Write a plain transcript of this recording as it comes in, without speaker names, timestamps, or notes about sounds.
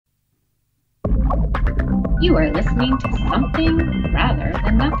You are listening to Something Rather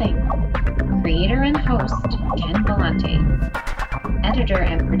Than Nothing. Creator and host, Ken Vellante. Editor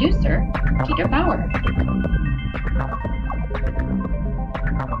and producer, Peter Bauer.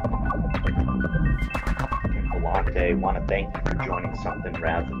 Ken Vellante, want to thank you for joining Something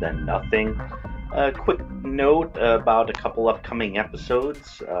Rather Than Nothing. A quick note about a couple upcoming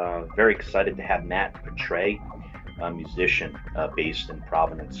episodes. Very excited to have Matt Petray, a musician based in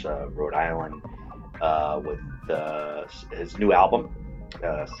Providence, Rhode Island, with his new album,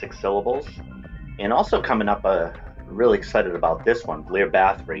 6 Syllables. And also coming up, really excited about this one, Blair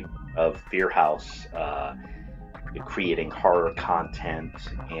Bathory of Fear House, creating horror content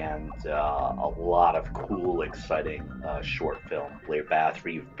and a lot of cool, exciting short film. Blair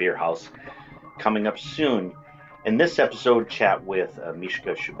Bathory of Fear House coming up soon. In this episode, chat with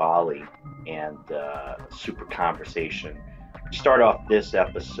Mishka Shubaly and super conversation. Start off this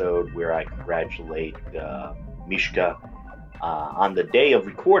episode where I congratulate Mishka on the day of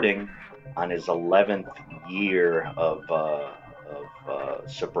recording on his 11th year of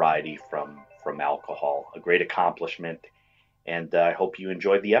sobriety from alcohol. A great accomplishment, and I hope you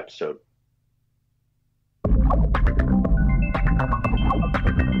enjoyed the episode.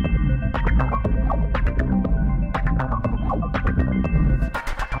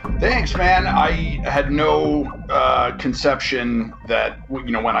 Thanks, man. I had no conception that,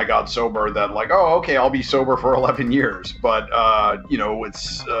 when I got sober that oh, okay, I'll be sober for 11 years. But,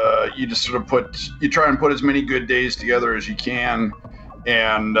 it's, you just sort of you try and put as many good days together as you can.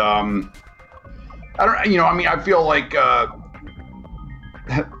 And, I feel like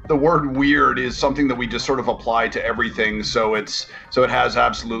the word weird is something that we just sort of apply to everything. So it has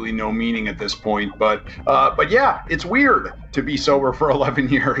absolutely no meaning at this point. But yeah, it's weird to be sober for 11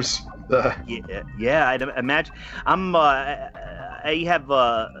 years. Yeah, I'd imagine. I have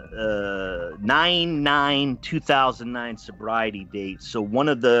a 9/9/2009 sobriety date. So one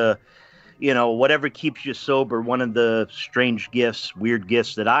of the, whatever keeps you sober, one of the strange gifts, weird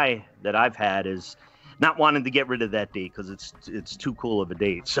gifts that I've had is not wanting to get rid of that date because it's too cool of a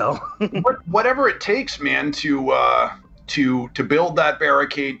date. So whatever it takes, man, to build that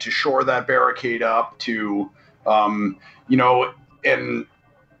barricade, to shore that barricade up, to and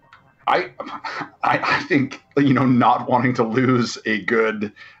I think not wanting to lose a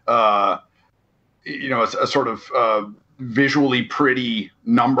good a sort of visually pretty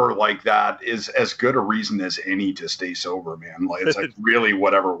number like that is as good a reason as any to stay sober, man. It's really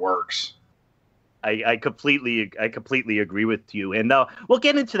whatever works. I completely agree with you, and we'll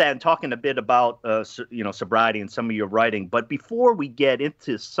get into that and talking a bit about sobriety and some of your writing. But before we get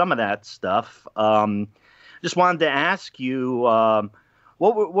into some of that stuff, just wanted to ask you,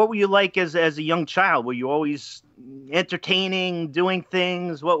 what were you like as a young child? Were you always entertaining, doing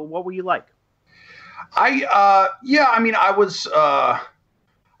things? What were you like? I was. I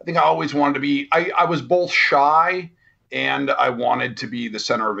think I always wanted to be. I was both shy and I wanted to be the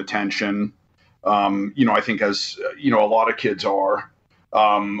center of attention. I think as, a lot of kids are,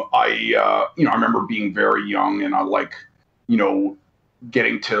 I remember being very young and I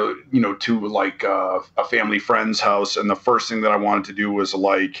getting to a family friend's house. And the first thing that I wanted to do was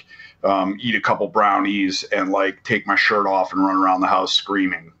eat a couple brownies and take my shirt off and run around the house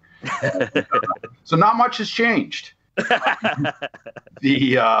screaming. So not much has changed. But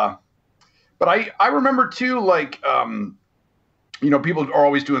I remember too, people are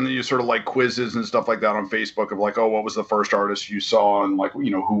always doing these sort of quizzes and stuff like that on Facebook of oh, what was the first artist you saw and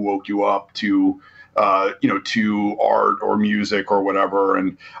who woke you up to art or music or whatever.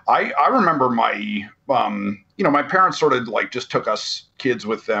 And I remember my my parents sort of just took us kids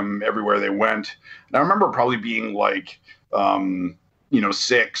with them everywhere they went. And I remember probably being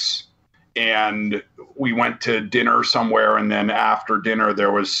 6, and we went to dinner somewhere, and then after dinner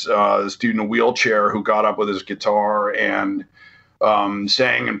there was this dude in a wheelchair who got up with his guitar and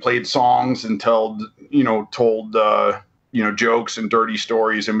sang and played songs and told jokes and dirty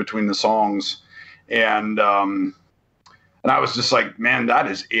stories in between the songs. And I was just man,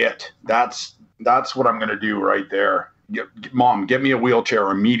 that is it. That's what I'm going to do right there. Mom, get me a wheelchair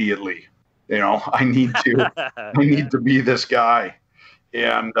immediately. I need to be this guy.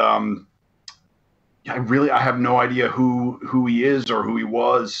 And I have no idea who he is or who he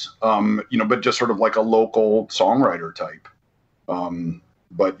was, but just sort of a local songwriter type.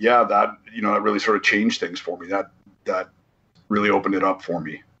 But yeah, that really sort of changed things for me. That really opened it up for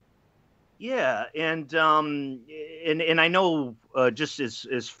me. Yeah, and I know just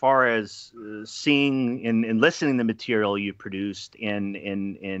as far as seeing and listening to the material you produced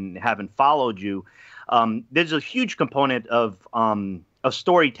and having followed you, there's a huge component of of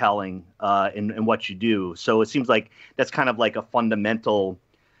storytelling in what you do. So it seems like that's kind of like a fundamental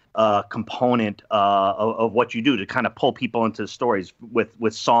component of what you do to kind of pull people into stories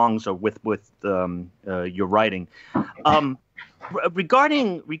with songs or with your writing.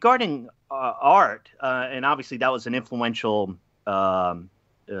 Regarding art, and obviously that was an influential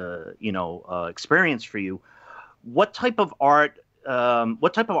experience for you. What type of art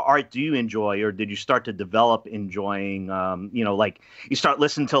do you enjoy, or did you start to develop enjoying? Like you start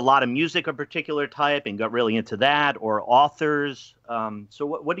listening to a lot of music of a particular type and got really into that, or authors. So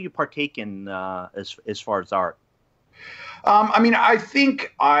what do you partake in as far as art? I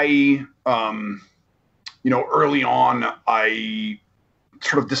think early on, I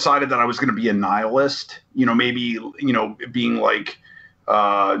sort of decided that I was going to be a nihilist. Maybe being like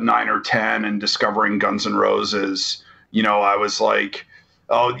 9 or 10 and discovering Guns N' Roses. I was like,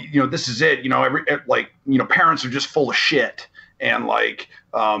 oh, this is it. Parents are just full of shit. And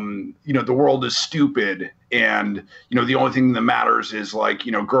the world is stupid. And, the only thing that matters is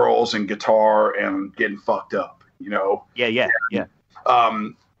girls and guitar and getting fucked up, Yeah.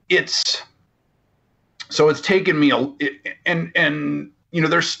 It's taken me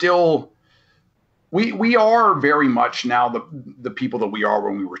there's still, we are very much now the people that we are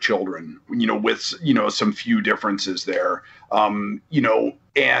when we were children, with, some few differences there. And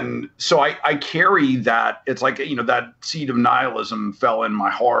so I carry that. It's like, that seed of nihilism fell in my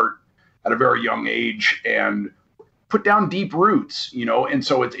heart at a very young age and put down deep roots, and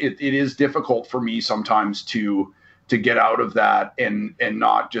so it is difficult for me sometimes to get out of that and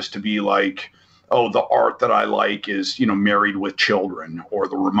not just to be like, oh, the art that I like is, Married with Children or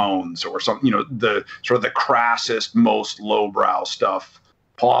the Ramones or something, the sort of the crassest, most lowbrow stuff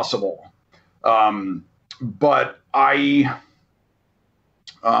possible. But I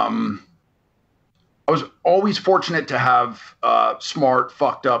was always fortunate to have smart,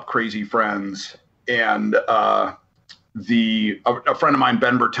 fucked up, crazy friends. And a friend of mine,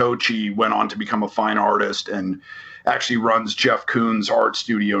 Ben Bertocci, went on to become a fine artist and actually runs Jeff Koons art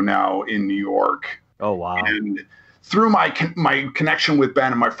studio now in New York. Oh, wow. And through my connection with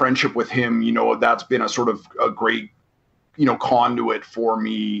Ben and my friendship with him, that's been a sort of a great, conduit for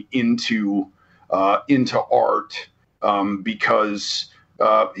me into art, because,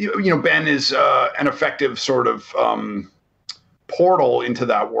 Ben is an effective sort of portal into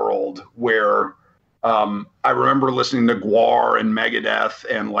that world where I remember listening to Gwar and Megadeth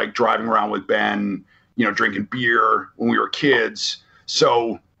and driving around with Ben, drinking beer when we were kids.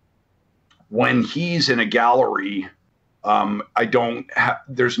 So when he's in a gallery,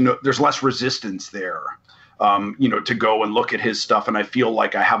 there's less resistance there, to go and look at his stuff. And I feel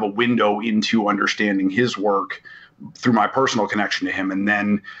like I have a window into understanding his work through my personal connection to him. And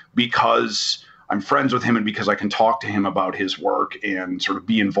then because I'm friends with him and because I can talk to him about his work and sort of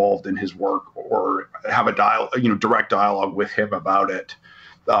be involved in his work or have a direct dialogue with him about it,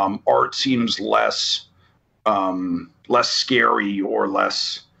 art seems less scary or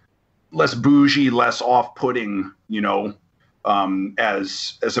less bougie, less off-putting,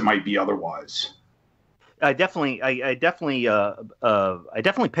 as it might be otherwise. I definitely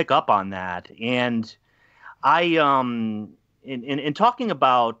pick up on that, and in talking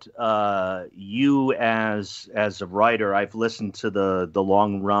about you as a writer, I've listened to the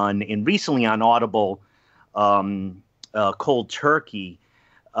Long Run and recently on Audible, Cold Turkey.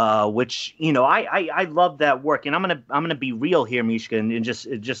 Which I love that work, and I'm gonna be real here, Mishka, and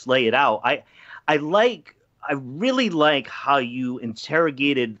just lay it out. I really like how you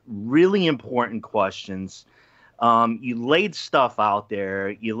interrogated really important questions. You laid stuff out there.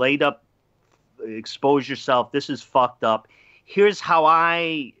 You laid up, expose yourself. This is fucked up. Here's how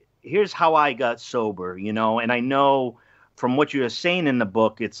I got sober. And I know from what you were saying in the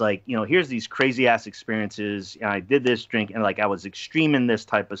book, it's like, here's these crazy ass experiences. And I did this drink and I was extreme in this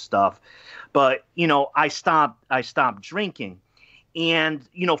type of stuff. But, I stopped drinking. And,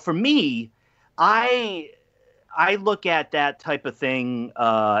 for me, I look at that type of thing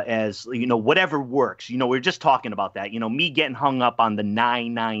as, whatever works. We're just talking about that. Me getting hung up on the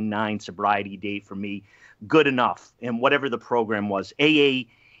 999 sobriety date for me, good enough. And whatever the program was, AA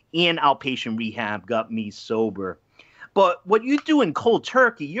and outpatient rehab got me sober. But what you do in Cold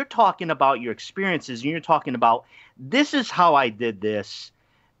Turkey, you're talking about your experiences, and you're talking about, this is how I did this.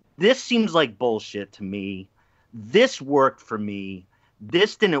 This seems like bullshit to me. This worked for me.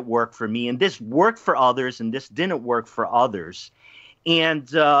 This didn't work for me. And this worked for others, and this didn't work for others. And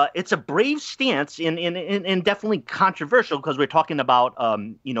it's a brave stance and definitely controversial, because we're talking about,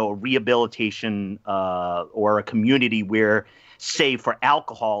 rehabilitation or a community where, say, for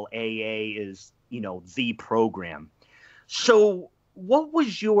alcohol, AA is, the program. So what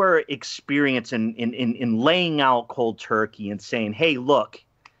was your experience in laying out cold turkey and saying, hey, look,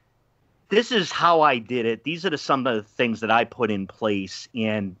 this is how I did it. These are some of the things that I put in place,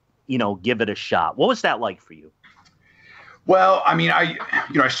 and, give it a shot. What was that like for you? Well, I mean, I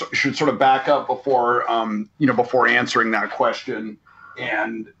should sort of back up before answering that question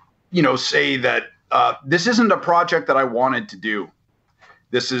and, say that this isn't a project that I wanted to do.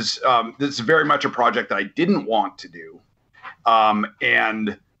 This is very much a project that I didn't want to do.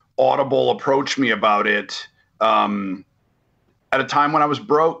 And Audible approached me about it at a time when I was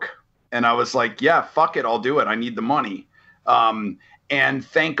broke. And I was like, yeah, fuck it, I'll do it. I need the money. And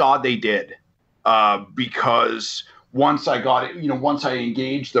thank God they did, because once I got it, once I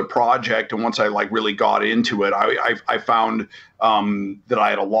engaged the project and once I really got into it, I found that I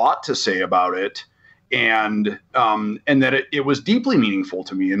had a lot to say about it, and that it was deeply meaningful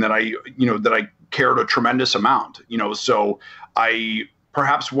to me, and that I cared a tremendous amount. So I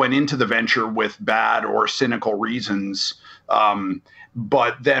perhaps went into the venture with bad or cynical reasons.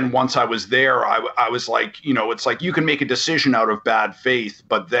 But then once I was there, I was like, it's like you can make a decision out of bad faith,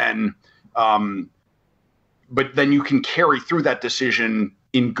 but then you can carry through that decision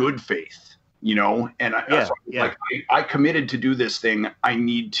in good faith, and I committed to do this thing. I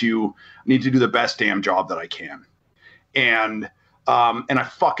need to do the best damn job that I can. And I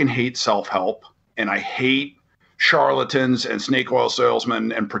fucking hate self-help, and I hate charlatans and snake oil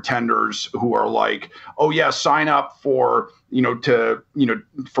salesmen and pretenders who are like, oh yeah, sign up for,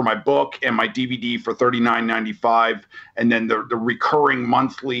 for my book and my DVD for $39.95. And then the recurring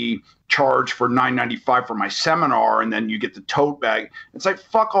monthly charge for $9.95 for my seminar. And then you get the tote bag. It's like,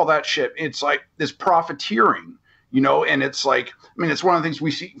 fuck all that shit. It's like this profiteering, and it's like, it's one of the things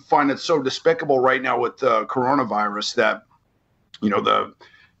we find that's so despicable right now with the coronavirus, that, the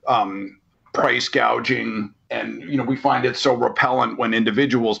price gouging. And, we find it so repellent when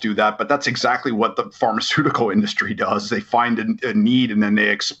individuals do that, but that's exactly what the pharmaceutical industry does. They find a need and then they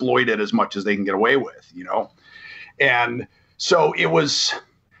exploit it as much as they can get away with, And so it was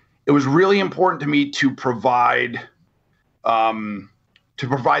really important to me to provide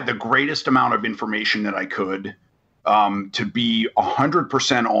the greatest amount of information that I could, to be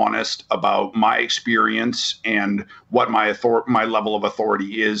 100% honest about my experience and what my level of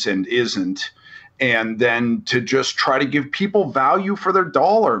authority is and isn't. And then to just try to give people value for their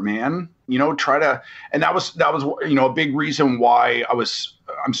dollar, man. And that was a big reason why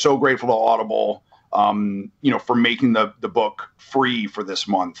I'm so grateful to Audible, for making the book free for this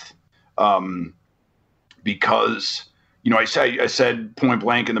month, because I said point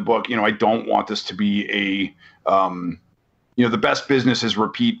blank in the book, I don't want this to be the best business is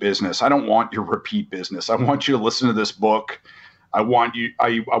repeat business. I don't want your repeat business. I want you to listen to this book. I want you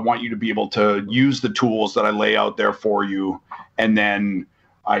to be able to use the tools that I lay out there for you. And then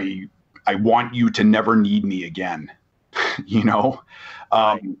I want you to never need me again. There's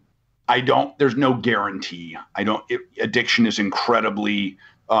no guarantee. Addiction is incredibly,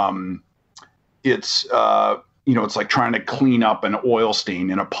 it's like trying to clean up an oil stain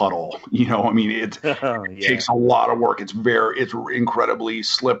in a puddle. It takes a lot of work. It's incredibly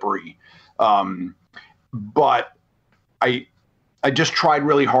slippery. But I just tried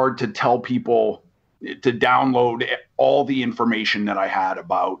really hard to tell people to download all the information that I had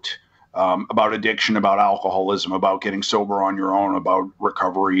about addiction, about alcoholism, about getting sober on your own, about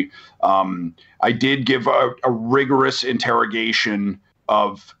recovery. I did give a rigorous interrogation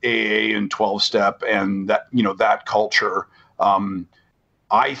of AA and 12-step and that culture.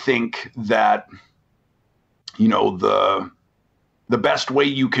 I think that, the best way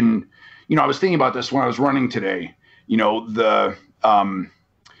you can, I was thinking about this when I was running today,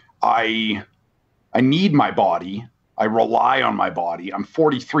 I need my body. I rely on my body. I'm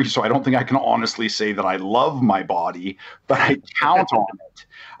 43, so I don't think I can honestly say that I love my body, but I count on it.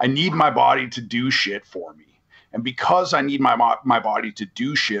 I need my body to do shit for me. And because I need my body to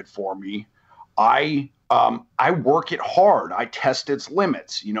do shit for me, I work it hard. I test its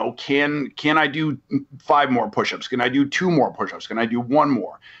limits. Can I do 5 more push-ups? Can I do 2 more push-ups? Can I do 1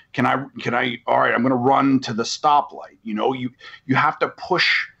 more? Can I, all right, I'm going to run to the stoplight. You have to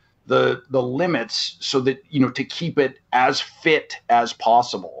push the limits so that, to keep it as fit as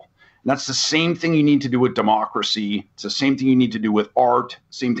possible. And that's the same thing you need to do with democracy. It's the same thing you need to do with art,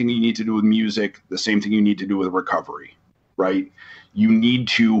 same thing you need to do with music, the same thing you need to do with recovery, right? You need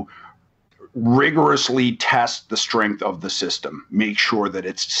to rigorously test the strength of the system, make sure that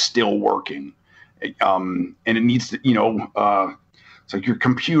it's still working. And it needs to, it's like your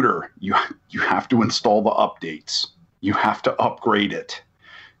computer, you have to install the updates. You have to upgrade it,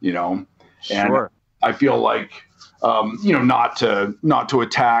 And sure. I feel like not to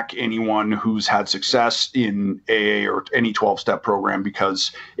attack anyone who's had success in AA or any 12-step program,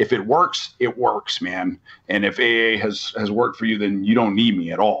 because if it works, man. And if AA has worked for you, then you don't need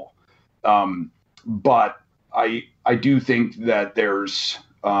me at all. But I do think that there's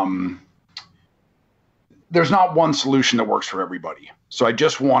not one solution that works for everybody. So I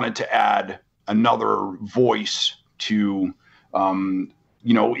just wanted to add another voice to,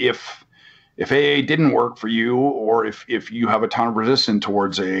 if AA didn't work for you, or if you have a ton of resistance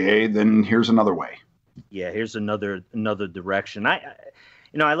towards AA, then here's another way. Yeah, here's another direction. I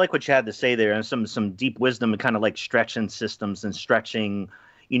like what you had to say there, and some deep wisdom, and kind of like stretching systems and stretching,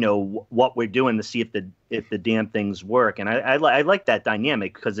 what we're doing to see if the damn things work. And I like that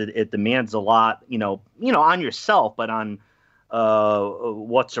dynamic, because it demands a lot, on yourself, but on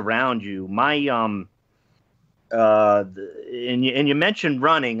what's around you. And you mentioned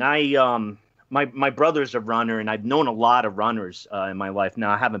running. My brother's a runner, and I've known a lot of runners in my life.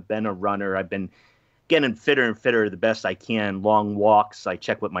 Now, I haven't been a runner. I've been getting fitter and fitter the best I can. Long walks. I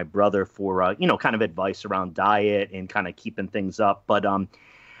check with my brother for kind of advice around diet and kind of keeping things up. But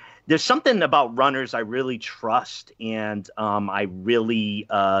there's something about runners I really trust, and I really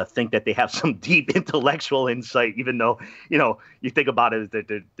think that they have some deep intellectual insight, even though you think about it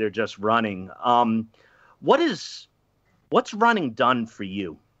that they're just running. What's running done for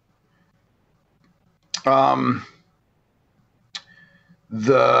you? I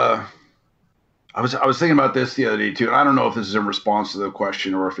was thinking about this the other day too, and I don't know if this is in response to the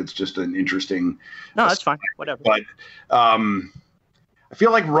question or if it's just an interesting. No, that's fine. Whatever. But I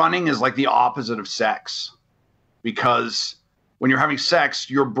feel like running is like the opposite of sex, because when you're having sex,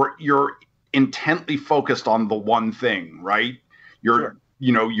 you're intently focused on the one thing, right? You're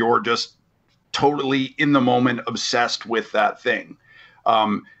just totally in the moment, obsessed with that thing.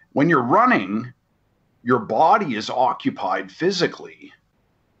 When you're running, your body is occupied physically.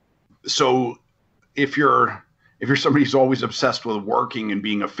 So if you're somebody who's always obsessed with working and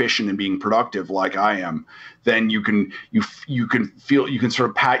being efficient and being productive like I am, then you can sort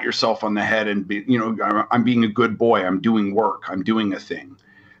of pat yourself on the head and be, I'm being a good boy. I'm doing work. I'm doing a thing.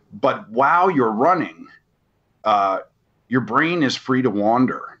 But while you're running, your brain is free to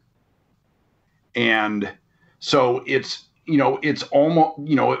wander. And so it's almost,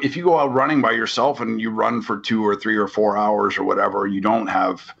 if you go out running by yourself and you run for 2 or 3 or 4 hours or whatever, you don't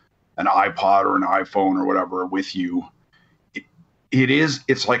have an iPod or an iPhone or whatever with you.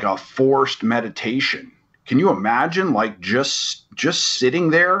 It's like a forced meditation. Can you imagine like just sitting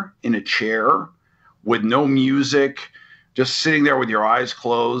there in a chair with no music, just sitting there with your eyes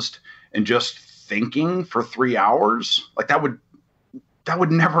closed and just thinking for 3 hours? Like that would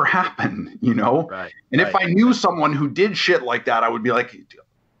never happen, Right. And if I knew someone who did shit like that, I would be like,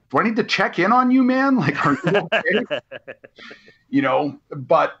 do I need to check in on you, man? Like, are you okay?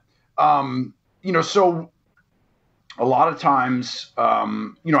 But, so a lot of times,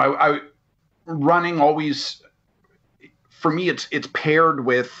 I running always, for me, it's paired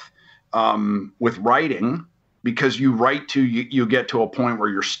with writing, because you write to, you get to a point where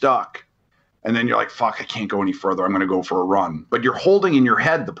you're stuck. And then you're like, fuck, I can't go any further. I'm going to go for a run. But you're holding in your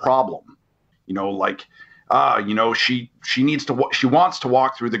head the problem, she wants to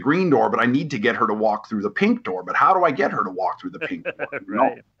walk through the green door, but I need to get her to walk through the pink door. But how do I get her to walk through the pink door?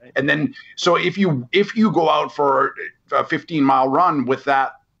 Right. And then, so if you go out for a 15-mile run with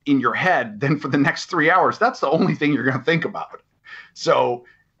that in your head, then for the next 3 hours, that's the only thing you're going to think about. So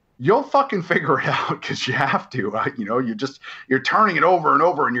you'll fucking figure it out, because you have to, you're turning it over and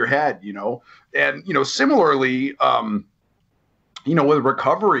over in your head, and, similarly, with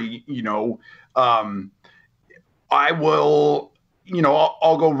recovery, I will,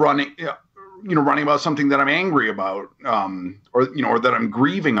 I'll go running, running about something that I'm angry about, or that I'm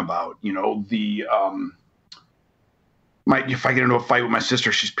grieving about, if I get into a fight with my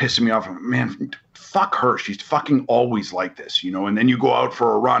sister, she's pissing me off, man, fuck her. She's fucking always like this, and then you go out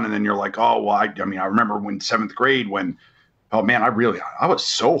for a run and then you're like, oh, well, I remember when 7th grade when, oh man, I was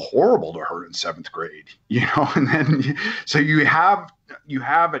so horrible to her in 7th grade, and then, so you have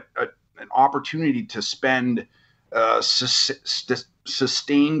an opportunity to spend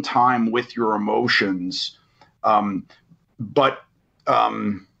sustained time with your emotions.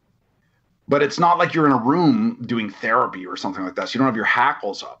 But it's not like you're in a room doing therapy or something like that. So you don't have your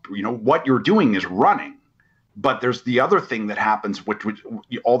hackles up. What you're doing is running. But there's the other thing that happens, which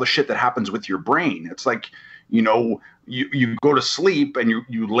all the shit that happens with your brain. It's like, you go to sleep and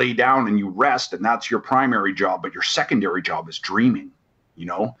you lay down and you rest, and that's your primary job. But your secondary job is dreaming,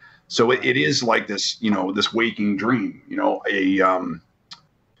 So it is like this, this waking dream,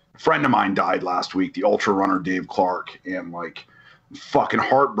 friend of mine died last week, the ultra runner Dave Clark, and like fucking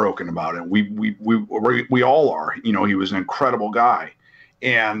heartbroken about it. We all are. You know, he was an incredible guy,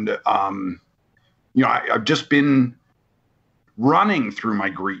 and you know, I've just been running through my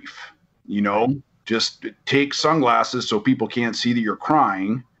grief. You know, just take sunglasses so people can't see that you're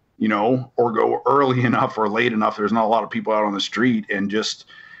crying. You know, or go early enough or late enough. There's not a lot of people out on the street, and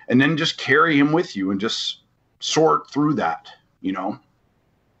then just carry him with you and just sort through that. You know.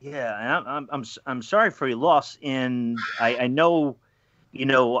 Yeah, and I'm sorry for your loss, and I know, you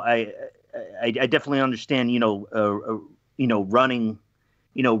know, I definitely understand, you know, running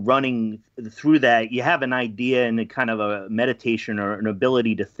through that. You have an idea and a kind of a meditation or an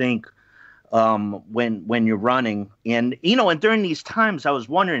ability to think when you're running, and you know, and during these times, I was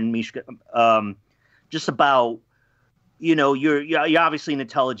wondering, Mishka, just about, you know, you're obviously an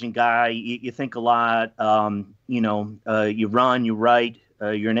intelligent guy. You think a lot. You know, you run, you write.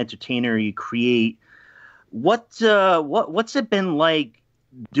 You're an entertainer. You create. What's it been like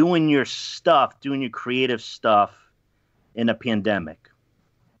doing your creative stuff in a pandemic?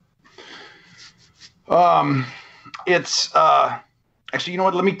 It's actually, you know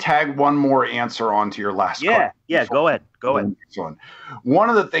what? Let me tag one more answer onto your last question. Yeah. Go ahead. One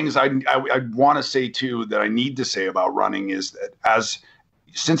of the things I want to say too that I need to say about running is that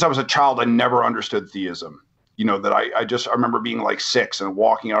since I was a child, I never understood theism. You know, that I remember being like 6 and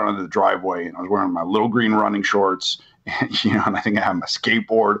walking out onto the driveway, and I was wearing my little green running shorts, and, you know, and I think I had my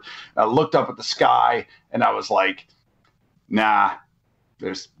skateboard. I looked up at the sky and I was like, nah,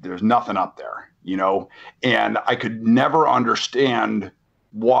 there's nothing up there, you know, and I could never understand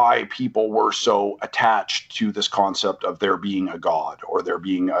why people were so attached to this concept of there being a God or there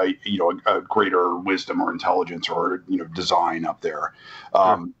being a greater wisdom or intelligence or, you know, design up there.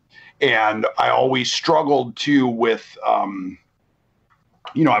 And I always struggled too with,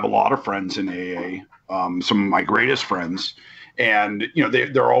 you know, I have a lot of friends in AA, some of my greatest friends, and, you know,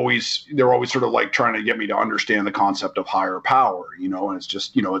 they're always sort of like trying to get me to understand the concept of higher power, you know, and it's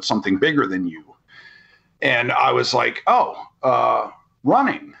just, you know, it's something bigger than you. And I was like,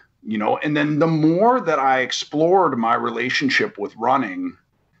 running, you know, and then the more that I explored my relationship with running,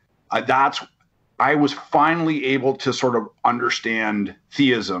 I was finally able to sort of understand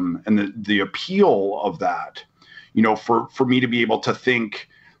theism and the appeal of that, you know, for me to be able to think,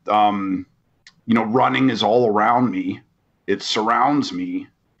 you know, running is all around me. It surrounds me.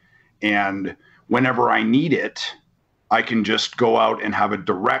 And whenever I need it, I can just go out and have a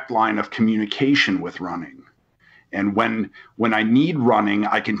direct line of communication with running. And when I need running,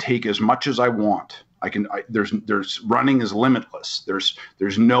 I can take as much as I want. There's running is limitless. There's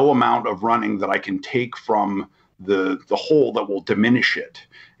no amount of running that I can take from the whole that will diminish it.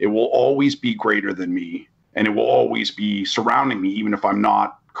 It will always be greater than me, and it will always be surrounding me, even if I'm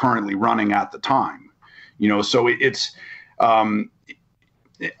not currently running at the time. You know, so it's on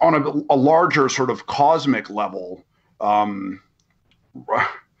a larger sort of cosmic level.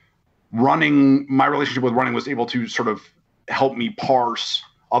 Running, my relationship with running was able to sort of help me parse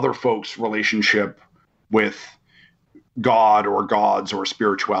other folks' relationship with God or gods or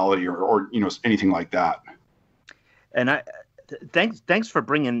spirituality or you know, anything like that. And thanks for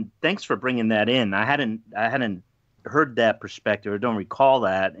bringing that in. I hadn't heard that perspective, or don't recall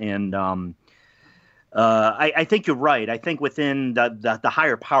that. And I think you're right. I think within the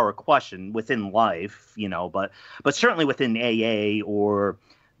higher power question within life, you know, but certainly within AA or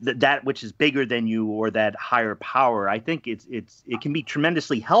that which is bigger than you or that higher power, I think it can be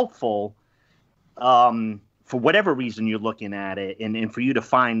tremendously helpful for whatever reason you're looking at it, and for you to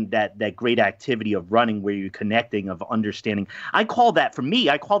find that great activity of running where you're connecting, of understanding. I call that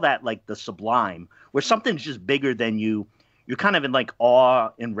like the sublime, where something's just bigger than you. You're kind of in like awe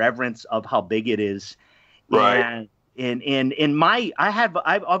and reverence of how big it is. Right.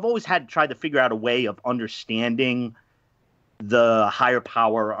 I've always tried to figure out a way of understanding the higher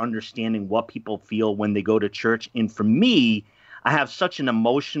power, understanding what people feel when they go to church. And for me, I have such an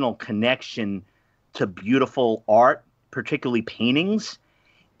emotional connection to beautiful art, particularly paintings.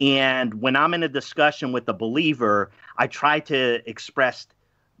 And when I'm in a discussion with a believer, I try to express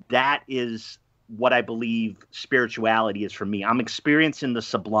that is what I believe spirituality is for me. I'm experiencing the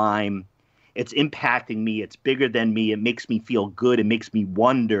sublime. It's impacting me. It's bigger than me. It makes me feel good. It makes me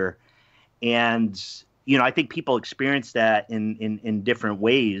wonder. And you know, I think people experience that in different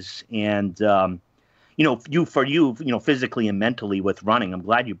ways. And, you know, you know, physically and mentally with running, I'm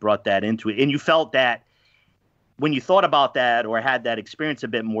glad you brought that into it. And you felt that when you thought about that or had that experience a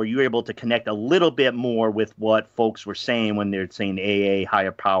bit more, you were able to connect a little bit more with what folks were saying when they're saying AA,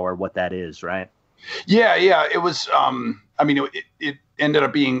 higher power, what that is, right? Yeah. It was, I mean, it ended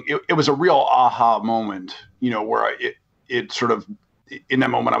up being, it was a real aha moment, where it sort of, in that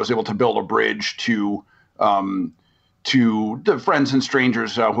moment, I was able to build a bridge to the friends and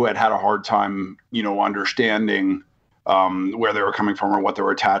strangers who had a hard time, understanding where they were coming from or what their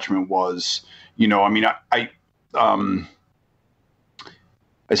attachment was. I mean, I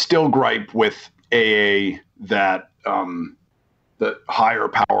still gripe with AA that the higher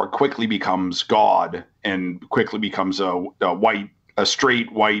power quickly becomes God and quickly becomes a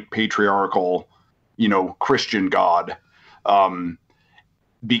straight white patriarchal, Christian God,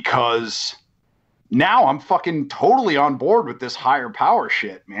 because now I'm fucking totally on board with this higher power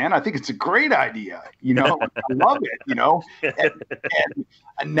shit, man. I think it's a great idea, I love it,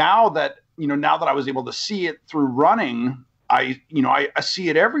 and now that I was able to see it through running, I see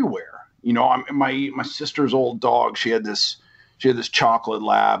it everywhere. My sister's old dog, she had this chocolate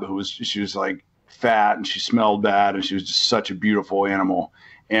lab she was like fat and she smelled bad and she was just such a beautiful animal.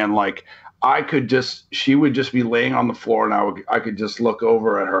 And like, she would just be laying on the floor and I could just look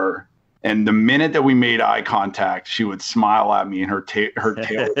over at her. And the minute that we made eye contact, she would smile at me and her tail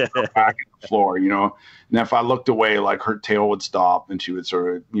would go back on the floor, And if I looked away, like her tail would stop and she would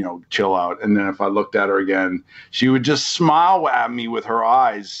sort of, chill out. And then if I looked at her again, she would just smile at me with her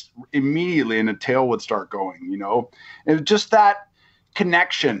eyes immediately and the tail would start going, And it was just that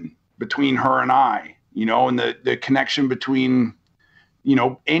connection between her and I, and the connection between,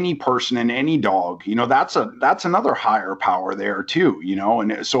 any person and any dog, that's another higher power there too,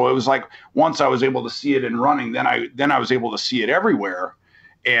 And so it was like, once I was able to see it in running, then I was able to see it everywhere.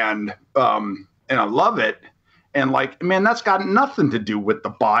 And I love it. And like, man, that's got nothing to do with the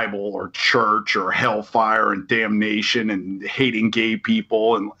Bible or church or hellfire and damnation and hating gay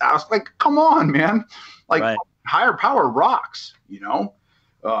people. And I was like, come on, man, like right. Higher power rocks,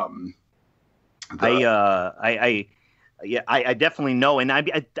 I definitely know. And I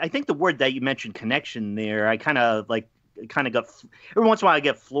think the word that you mentioned, connection there, I kind of got, every once in a while I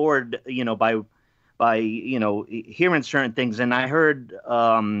get floored, by hearing certain things. And I heard,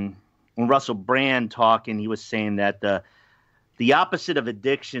 when Russell Brand talking, he was saying that the opposite of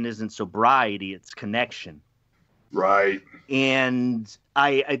addiction isn't sobriety, it's connection. Right. And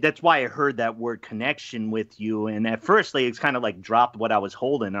I that's why I heard that word connection with you. And at first, it's kind of like dropped what I was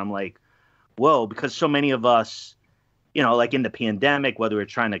holding. I'm like, whoa, because so many of us, like in the pandemic, whether we're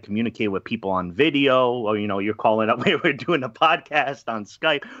trying to communicate with people on video or, you're calling up, we're doing a podcast on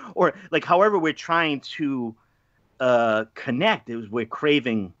Skype, or like however we're trying to connect, we're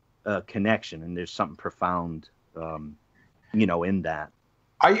craving connection, and there's something profound, in that.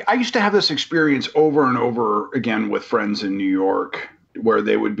 I used to have this experience over and over again with friends in New York where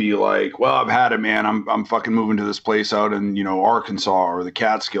they would be like, well, I've had it, man. I'm fucking moving to this place out in, Arkansas or the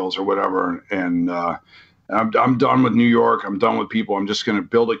Catskills or whatever. And I'm done with New York. I'm done with people. I'm just going to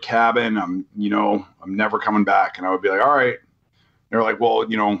build a cabin. I'm never coming back. And I would be like, all right. They're like, well,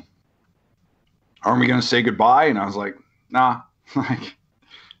 aren't we going to say goodbye? And I was like, nah, like,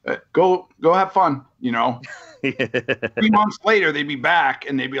 go have fun, 3 months later, they'd be back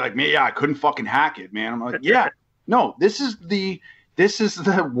and they'd be like, man, yeah, I couldn't fucking hack it, man. I'm like, yeah, no, this is the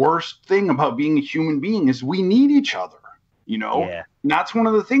worst thing about being a human being is we need each other, Yeah. And that's one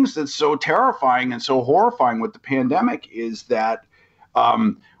of the things that's so terrifying and so horrifying with the pandemic is that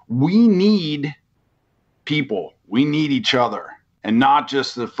we need people. We need each other and not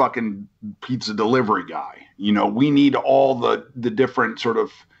just the fucking pizza delivery guy. We need all the different sort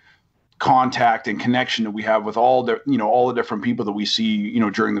of contact and connection that we have with all the different people that we see,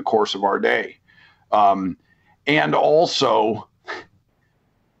 during the course of our day. And also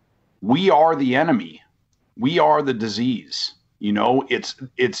we are the enemy. We are the disease.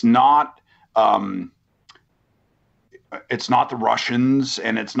 It's not the Russians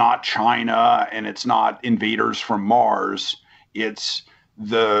and it's not China and it's not invaders from Mars. It's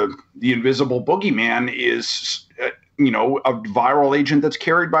the invisible boogeyman is, a viral agent that's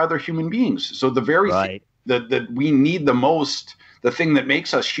carried by other human beings. So the very thing that we need the most, the thing that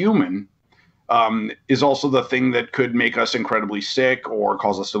makes us human, is also the thing that could make us incredibly sick or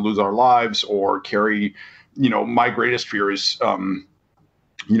cause us to lose our lives or carry, my greatest fear is,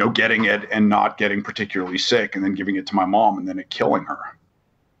 getting it and not getting particularly sick and then giving it to my mom and then it killing her.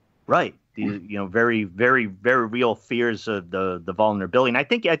 Right. Very, very, very real fears of the vulnerability. And I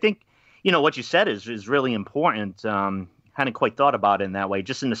think, what you said is really important. Hadn't quite thought about it in that way,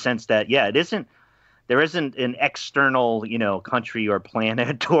 just in the sense that, there isn't an external, country or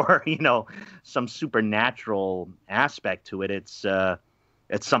planet or, some supernatural aspect to it. It's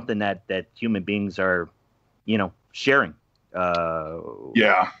something that human beings are, sharing,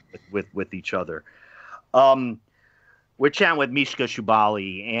 with each other. We're chatting with Mishka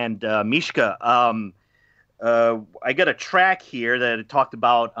Shubaly, and Mishka, I got a track here that I talked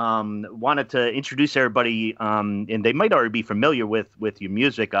about. Wanted to introduce everybody, and they might already be familiar with your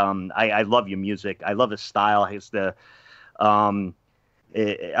music. I love your music. I love his style. I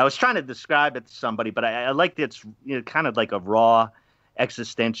was trying to describe it to somebody, but I liked it's kind of like a raw,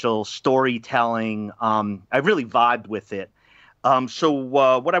 existential storytelling. I really vibed with it. So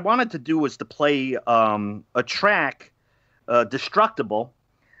what I wanted to do was to play a track. Destructible,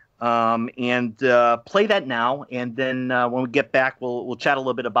 and play that now, and then when we get back, we'll chat a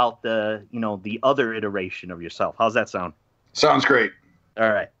little bit about the other iteration of yourself. How's that sound? Sounds great.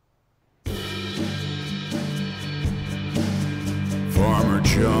 All right. Farmer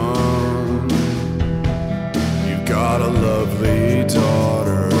John, you've got a lovely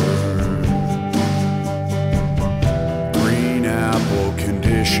daughter. Green apple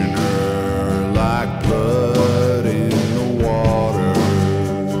conditioner like blood in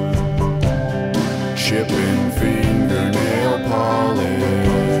shipping fingernail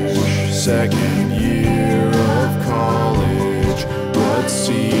polish, second year of college. What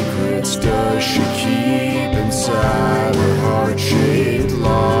secrets does she keep inside her heart-shaped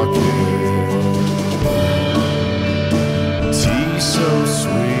locket? Tea so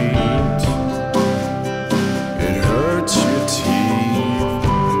sweet, it hurts your teeth.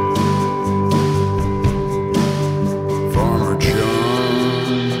 Farmer John,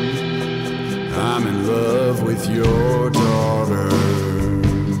 I'm in love with your daughter.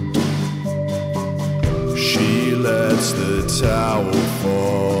 She lets the towel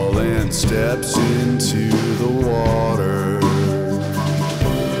fall and steps into the water.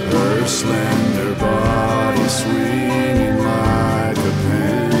 Her slender body swinging like a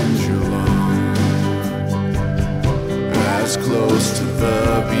pendulum, as close to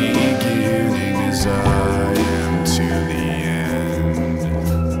the beginning as I am to the end.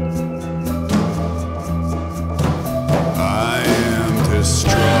 I am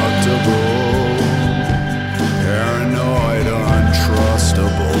destructible, paranoid,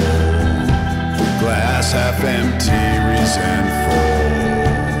 untrustable, glass half empty, resentful,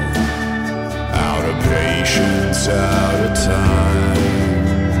 out of patience, out of time,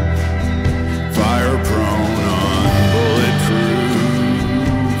 fire prone, unbulletproof.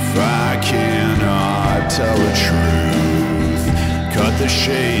 I cannot tell the truth, cut the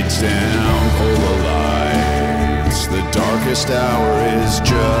shades down, pull the lights. The darkest hour is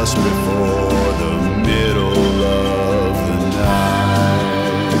just before the middle of the night.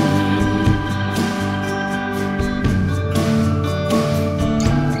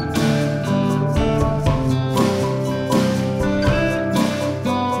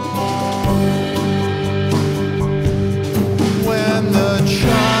 When the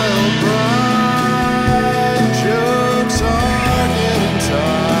child bride jokes are getting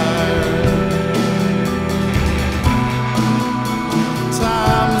tired,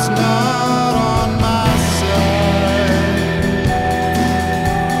 time's not on my side.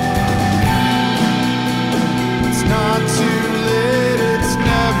 It's not too late, it's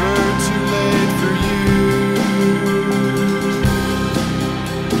never too late for you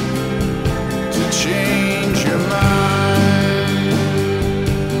to change your mind.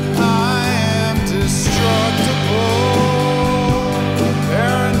 I am destructible,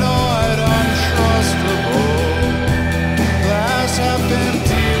 paranoid, untrustable, glass half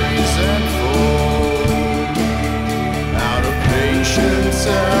empty, resentful, out of patience,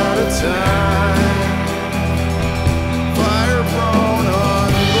 out of time, fire prone,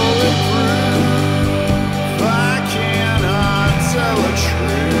 unbulletproof. I cannot tell the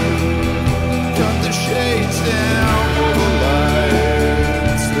truth, cut the shades down, pull the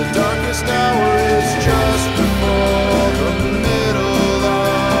lights. The darkest hour is just before the middle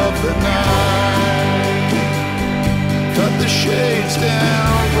of the night. Cut the shades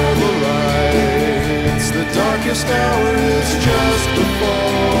down, pull the lights. The darkest hour is just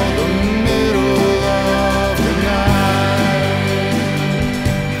before the middle of the night.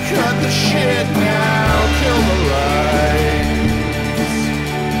 Cut the shit now, kill the lights.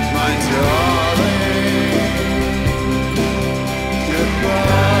 My darling,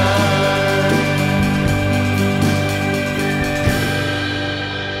 goodbye.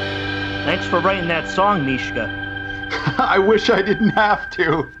 Thanks for writing that song, Mishka. I wish I didn't have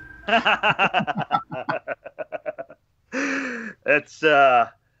to. It's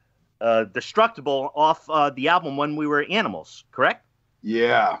Destructible off the album When We Were Animals, correct?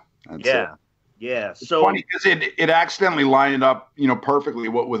 Yeah. That's Yeah. it. Yeah. It's So funny because it accidentally lined up, perfectly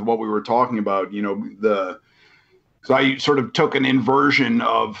with what we were talking about. So I sort of took an inversion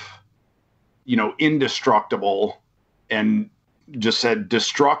of, indestructible, and just said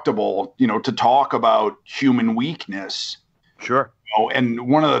destructible, to talk about human weakness. Sure. And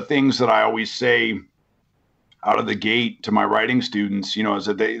one of the things that I always say out of the gate to my writing students, is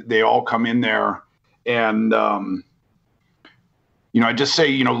that they all come in there and, I just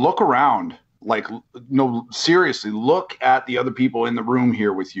say, look around, like, no, seriously, look at the other people in the room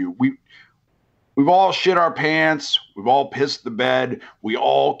here with you. We've all shit our pants. We've all pissed the bed. We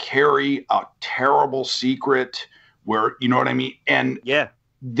all carry a terrible secret where, you know what I mean? And yeah,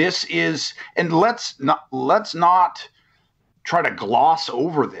 this is, and let's not try to gloss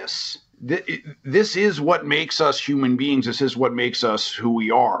over this. This is what makes us human beings. This is what makes us who we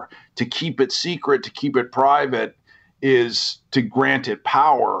are. To keep it secret, to keep it private, is to grant it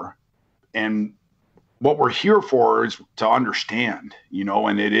power. And what we're here for is to understand,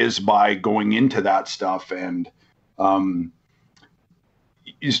 and it is by going into that stuff and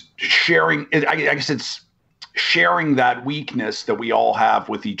is sharing. I guess it's sharing that weakness that we all have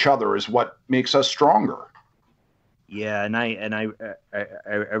with each other is what makes us stronger. Yeah, and I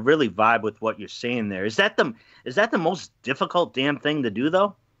really vibe with what you're saying there. Is that the most difficult damn thing to do,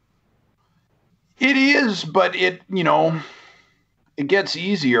 though? It is, but it gets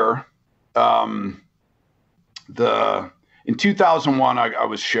easier. In 2001, I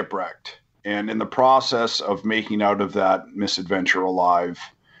was shipwrecked, and in the process of making out of that misadventure alive,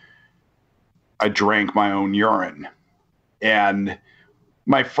 I drank my own urine, and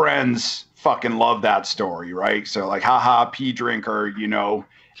my friends fucking love that story, right? So like, haha, pee drinker,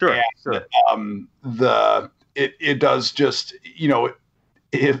 Sure, and, sure. It does just,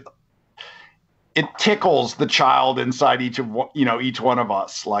 it tickles the child inside each one of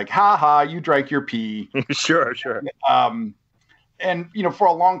us. Like, haha, you drank your pee. Sure. And for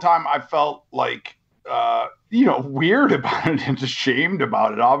a long time, I felt like, weird about it and ashamed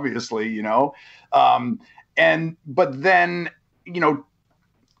about it, obviously, but then,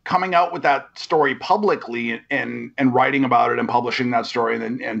 coming out with that story publicly and writing about it and publishing that story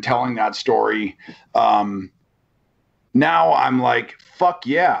and telling that story. Now I'm like, fuck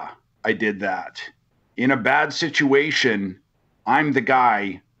yeah, I did that. In a bad situation, I'm the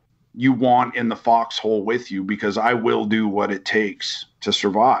guy you want in the foxhole with you because I will do what it takes to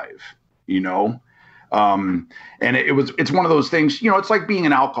survive, and it's one of those things, it's like being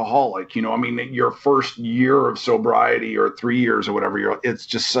an alcoholic, your first year of sobriety or 3 years or whatever, it's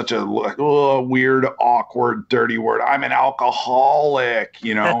just such a weird, awkward, dirty word. I'm an alcoholic,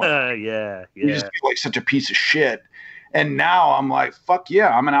 Yeah. You just feel like such a piece of shit. And now I'm like, fuck yeah,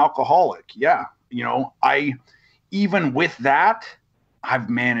 I'm an alcoholic. Yeah. Even with that, I've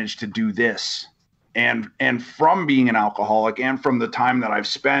managed to do this. And from being an alcoholic and from the time that I've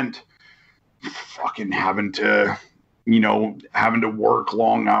spent fucking having to work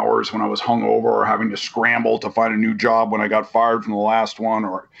long hours when I was hungover, or having to scramble to find a new job when I got fired from the last one,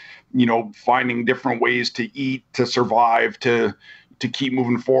 or, finding different ways to eat, to survive, to keep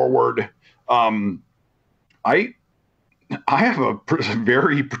moving forward. I have a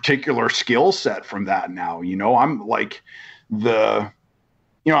very particular skill set from that now. I'm like I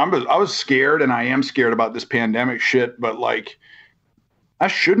was scared, and I am scared about this pandemic shit, but like, I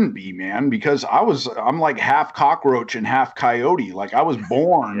shouldn't be, man, because I'm like half cockroach and half coyote. Like, I was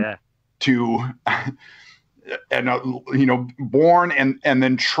born to, and born and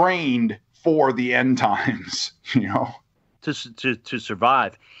then trained for the end times, to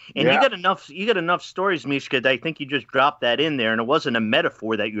survive. And you got enough stories, Mishka, that I think you just dropped that in there, and it wasn't a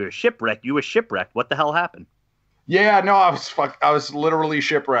metaphor that you were shipwrecked. You were shipwrecked. What the hell happened? Yeah, no, I was literally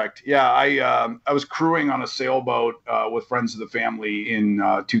shipwrecked. Yeah, I was crewing on a sailboat with friends of the family in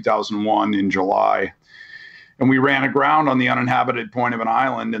 2001 in July, and we ran aground on the uninhabited point of an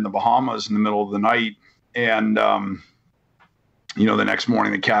island in the Bahamas in the middle of the night. And the next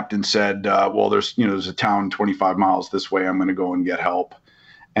morning the captain said, "Well, there's a town 25 miles this way. I'm going to go and get help."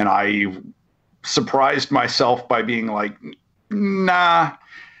 And I surprised myself by being like, "Nah.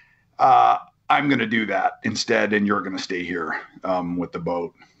 I'm going to do that instead, and you're going to stay here with the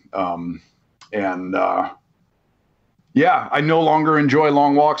boat." I no longer enjoy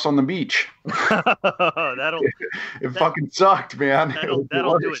long walks on the beach. It fucking sucked, man.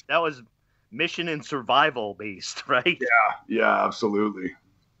 That'll do it. That was mission and survival based, right? Yeah, absolutely.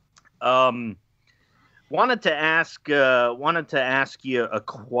 Wanted to ask you a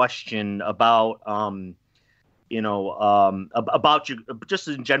question about about you, just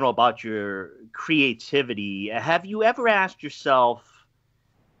in general, about your creativity. Have you ever asked yourself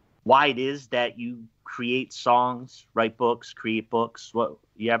why it is that you create songs, write books, create books? What,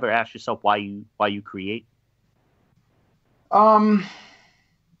 you ever ask yourself why you create? No,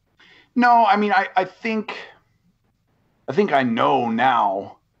 I mean, I think I know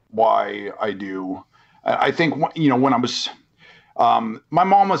now why I do. I think, when I was, my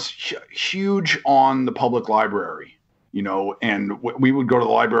mom was huge on the public library, and we would go to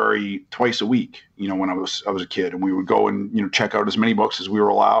the library twice a week, when I was a kid, and we would go and, check out as many books as we were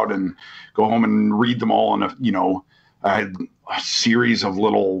allowed and go home and read them all. And, I had a series of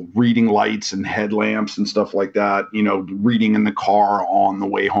little reading lights and headlamps and stuff like that, reading in the car on the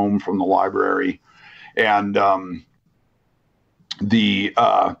way home from the library. And,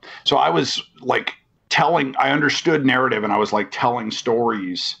 so I was like I understood narrative, and I was like telling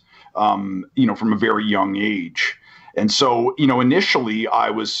stories, from a very young age. And so, initially I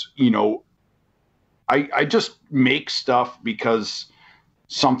was, I just make stuff because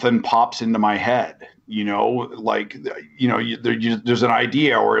something pops into my head, there's an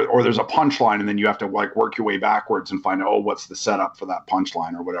idea or there's a punchline, and then you have to like work your way backwards and find out, what's the setup for that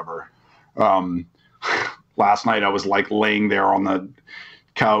punchline or whatever. Last night I was like laying there on the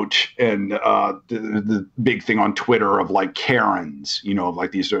couch, and the big thing on Twitter of like Karens,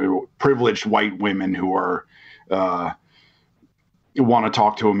 like these privileged white women who are want to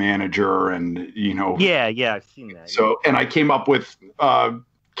talk to a manager, and yeah, I've seen that. So, and I came up with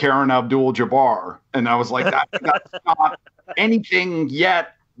Karen Abdul-Jabbar, and I was like, that's not anything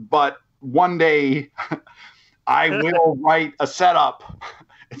yet, but one day I will write a setup.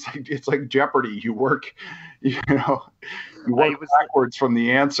 It's like Jeopardy. You work backwards from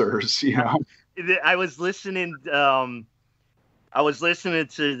the answers. I was listening. I was listening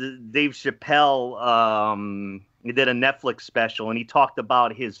to Dave Chappelle. He did a Netflix special, and he talked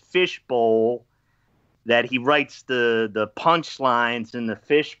about his fishbowl, that he writes the punchlines in the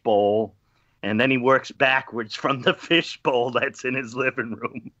fishbowl, and then he works backwards from the fishbowl that's in his living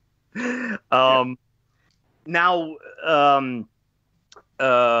room. Now,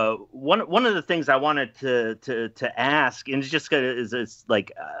 one of the things I wanted to ask, and it's just is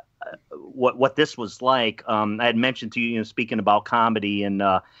like what this was like. I had mentioned to you, speaking about comedy, and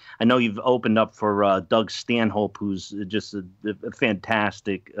I know you've opened up for Doug Stanhope, who's just a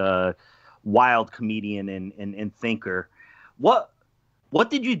fantastic, wild comedian and thinker. What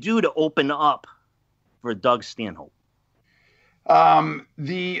did you do to open up for Doug Stanhope?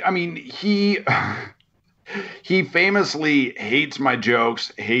 He famously hates my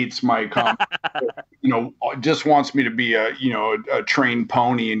jokes, hates my comedy, just wants me to be a trained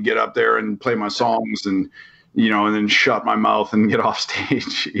pony and get up there and play my songs and then shut my mouth and get off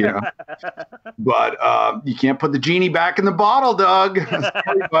stage, But you can't put the genie back in the bottle, Doug.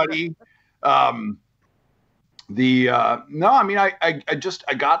 Sorry, buddy. I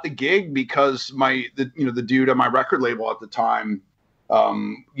got the gig because the dude at my record label at the time,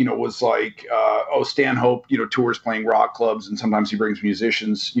 was like, Stanhope, tours playing rock clubs, and sometimes he brings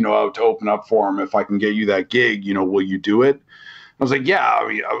musicians, out to open up for him. If I can get you that gig, will you do it? I was like,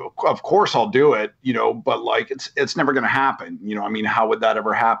 yeah, of course I'll do it, but like, it's never going to happen. How would that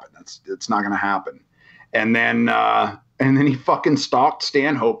ever happen? It's not going to happen. And then he fucking stalked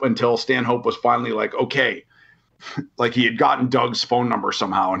Stanhope until Stanhope was finally like, okay, like he had gotten Doug's phone number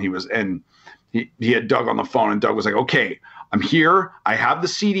somehow, and he had Doug on the phone, and Doug was like, okay, I'm here. I have the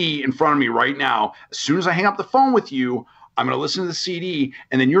CD in front of me right now. As soon as I hang up the phone with you, I'm going to listen to the CD,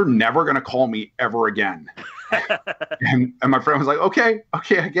 and then you're never going to call me ever again. and my friend was like, okay,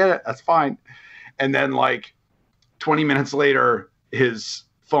 I get it. That's fine. And then like 20 minutes later, his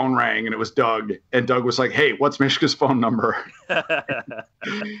phone rang, and it was Doug. And Doug was like, hey, what's Mishka's phone number?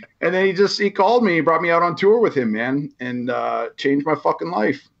 And then he called me, brought me out on tour with him, man, and changed my fucking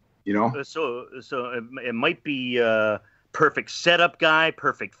life, So it might be perfect setup guy,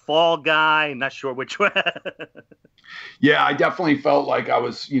 perfect fall guy. I'm not sure which one. Yeah, I definitely felt like I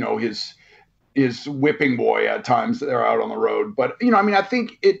was, his whipping boy at times that they're out on the road. But, I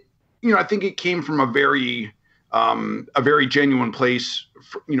think it came from a very genuine place,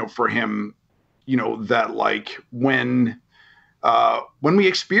 for him, that like when we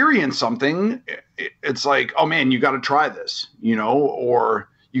experience something, it's like, oh man, you got to try this, or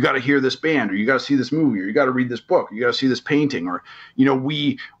you got to hear this band, or you got to see this movie, or you got to read this book, or you got to see this painting, or,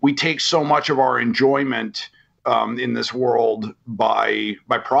 we take so much of our enjoyment in this world by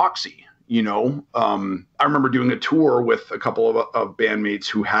proxy. I remember doing a tour with a couple of bandmates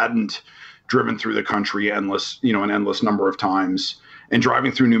who hadn't driven through the country an endless number of times, and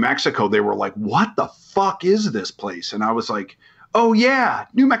driving through New Mexico, they were like, what the fuck is this place? And I was like, oh yeah,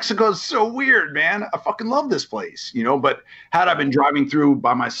 New Mexico is so weird, man. I fucking love this place, but had I been driving through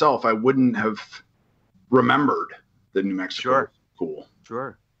by myself, I wouldn't have remembered the New Mexico. Sure. Cool.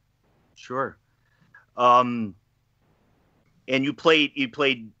 Sure. And you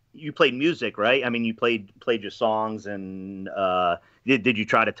played you played music, right? I mean, you played your songs, and did you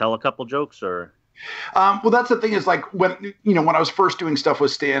try to tell a couple jokes or? Well, that's the thing is like when I was first doing stuff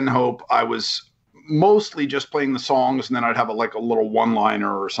with Stanhope, I was mostly just playing the songs, and then I'd have a little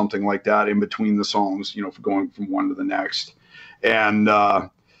one-liner or something like that in between the songs, for going from one to the next. And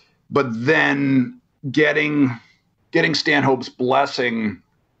but then getting Stanhope's blessing,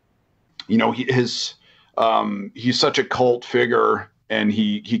 he's such a cult figure, and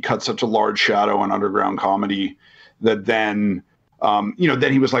he cut such a large shadow in underground comedy that then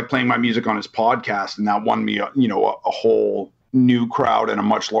then he was like playing my music on his podcast, and that won me a whole new crowd and a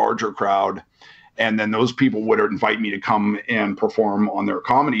much larger crowd. And then those people would invite me to come and perform on their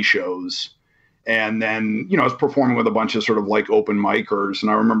comedy shows. And then, I was performing with a bunch of sort of like open micers.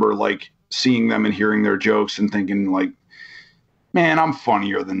 And I remember like seeing them and hearing their jokes and thinking like, man, I'm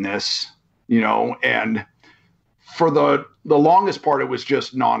funnier than this, and for the longest part, it was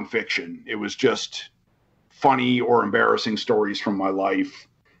just nonfiction. It was just funny or embarrassing stories from my life.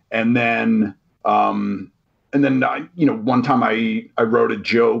 And then, one time I wrote a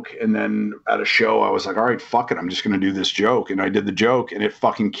joke, and then at a show I was like, all right, fuck it, I'm just going to do this joke. And I did the joke, and it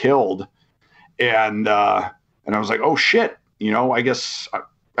fucking killed. And I was like, oh shit, I guess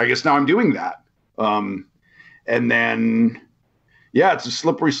now I'm doing that. And then, yeah, it's a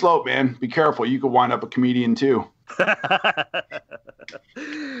slippery slope, man. Be careful. You could wind up a comedian too.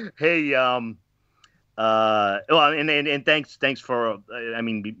 Hey, well, and thanks for,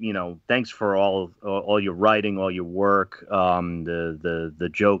 thanks for all your writing, all your work, the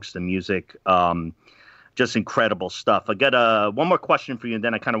jokes, the music, just incredible stuff. I got one more question for you, and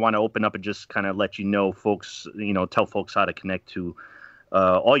then I kind of want to open up and just kind of let folks, tell folks how to connect to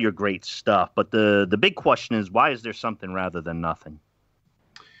all your great stuff. But the big question is, why is there something rather than nothing?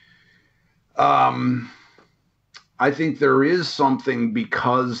 I think there is something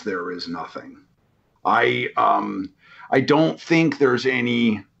because there is nothing. I don't think there's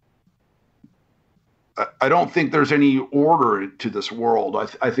any order to this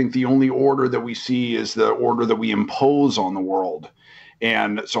world. I think the only order that we see is the order that we impose on the world.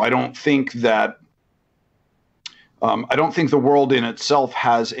 And so I don't think the world in itself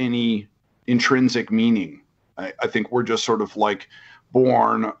has any intrinsic meaning. I think we're just sort of like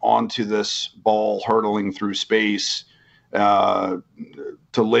born onto this ball hurtling through space, to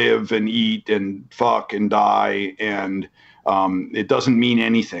live and eat and fuck and die, and it doesn't mean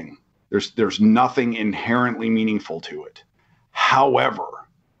anything. There's nothing inherently meaningful to it. However,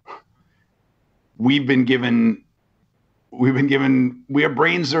 we have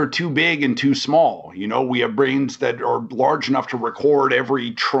brains that are too big and too small. We have brains that are large enough to record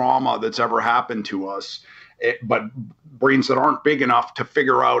every trauma that's ever happened to us, but brains that aren't big enough to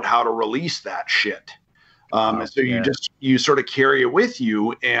figure out how to release that shit. You sort of carry it with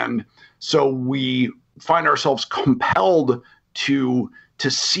you. And so we find ourselves compelled to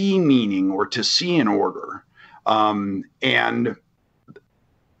see meaning or to see an order. And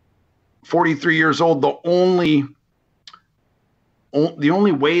 43 years old, the only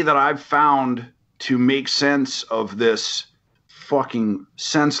way that I've found to make sense of this fucking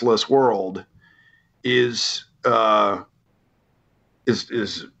senseless world is to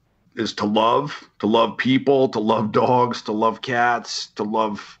love people, to love dogs, to love cats, to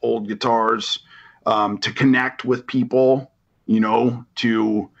love old guitars, to connect with people,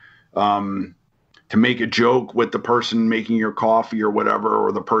 to make a joke with the person making your coffee or whatever,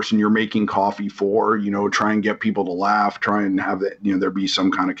 or the person you're making coffee for, try and get people to laugh, try and have that, there be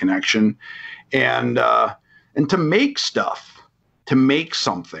some kind of connection, and to make stuff, to make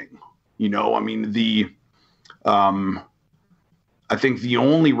something, I think the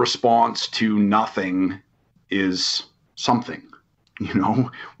only response to nothing is something.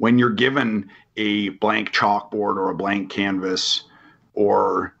 When you're given a blank chalkboard or a blank canvas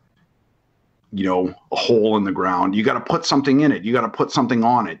or, a hole in the ground, you got to put something in it. You got to put something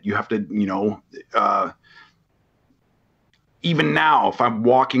on it. You have to, even now, if I'm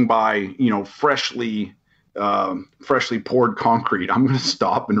walking by, freshly poured concrete, I'm going to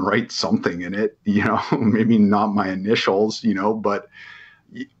stop and write something in it, maybe not my initials, but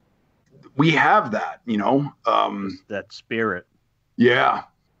we have that, that spirit. Yeah.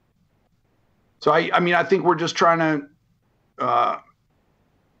 So I think we're just trying to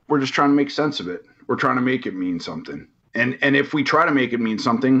make sense of it. We're trying to make it mean something. And if we try to make it mean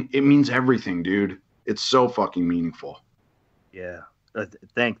something, it means everything, dude. It's so fucking meaningful. Yeah.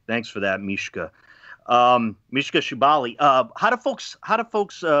 Thanks for that, Mishka. Mishka Shubaly. How do folks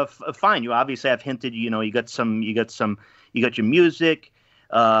find you? Obviously, I've hinted. You got your music.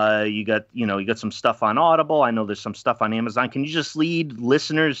 You got some stuff on Audible. I know there's some stuff on Amazon. Can you just lead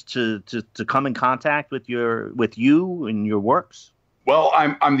listeners to come in contact with you and your works? Well,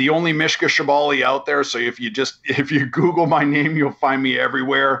 I'm the only Mishka Shubaly out there. So if you Google my name, you'll find me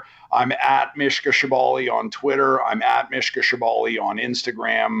everywhere. I'm at Mishka Shubaly on Twitter. I'm at Mishka Shubaly on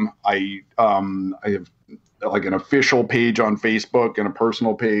Instagram. I have like an official page on Facebook and a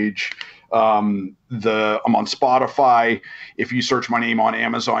personal page. I'm on Spotify. If you search my name on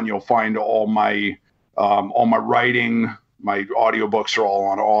Amazon, you'll find all my writing. My audiobooks are all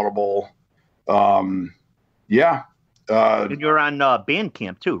on Audible. Yeah. And you're on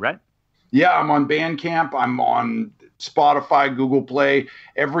Bandcamp too, right? Yeah, I'm on Bandcamp. I'm on Spotify, Google Play.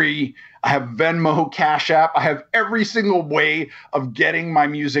 I have Venmo, Cash App. I have every single way of getting my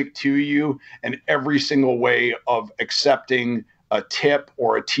music to you, and every single way of accepting a tip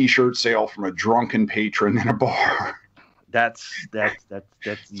or a T-shirt sale from a drunken patron in a bar. That's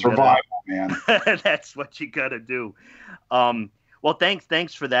survival, man. That's what you gotta do. Well,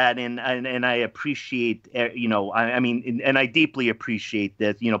 thanks for that, and I appreciate, and I deeply appreciate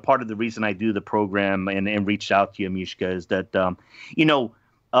that. Part of the reason I do the program and reached out to you, Mishka, is that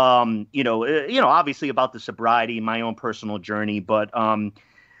obviously about the sobriety, my own personal journey, but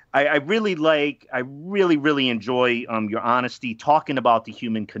I really enjoy your honesty, talking about the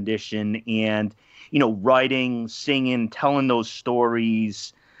human condition, and writing, singing, telling those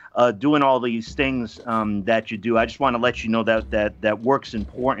stories. Doing all these things that you do. I just want to let you know that work's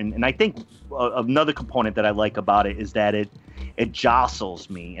important. And I think another component that I like about it is that it jostles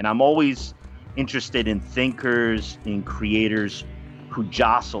me. And I'm always interested in thinkers, in creators who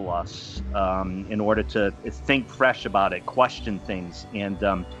jostle us in order to think fresh about it, question things.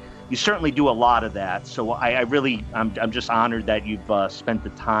 And you certainly do a lot of that. So I'm just honored that you've spent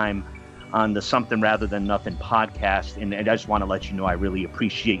the time on the Something Rather Than Nothing podcast. And I just want to let you know I really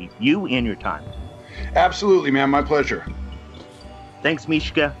appreciate you and your time. Absolutely, man. My pleasure. Thanks,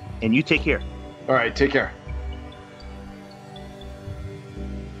 Mishka. And you take care. All right. Take care.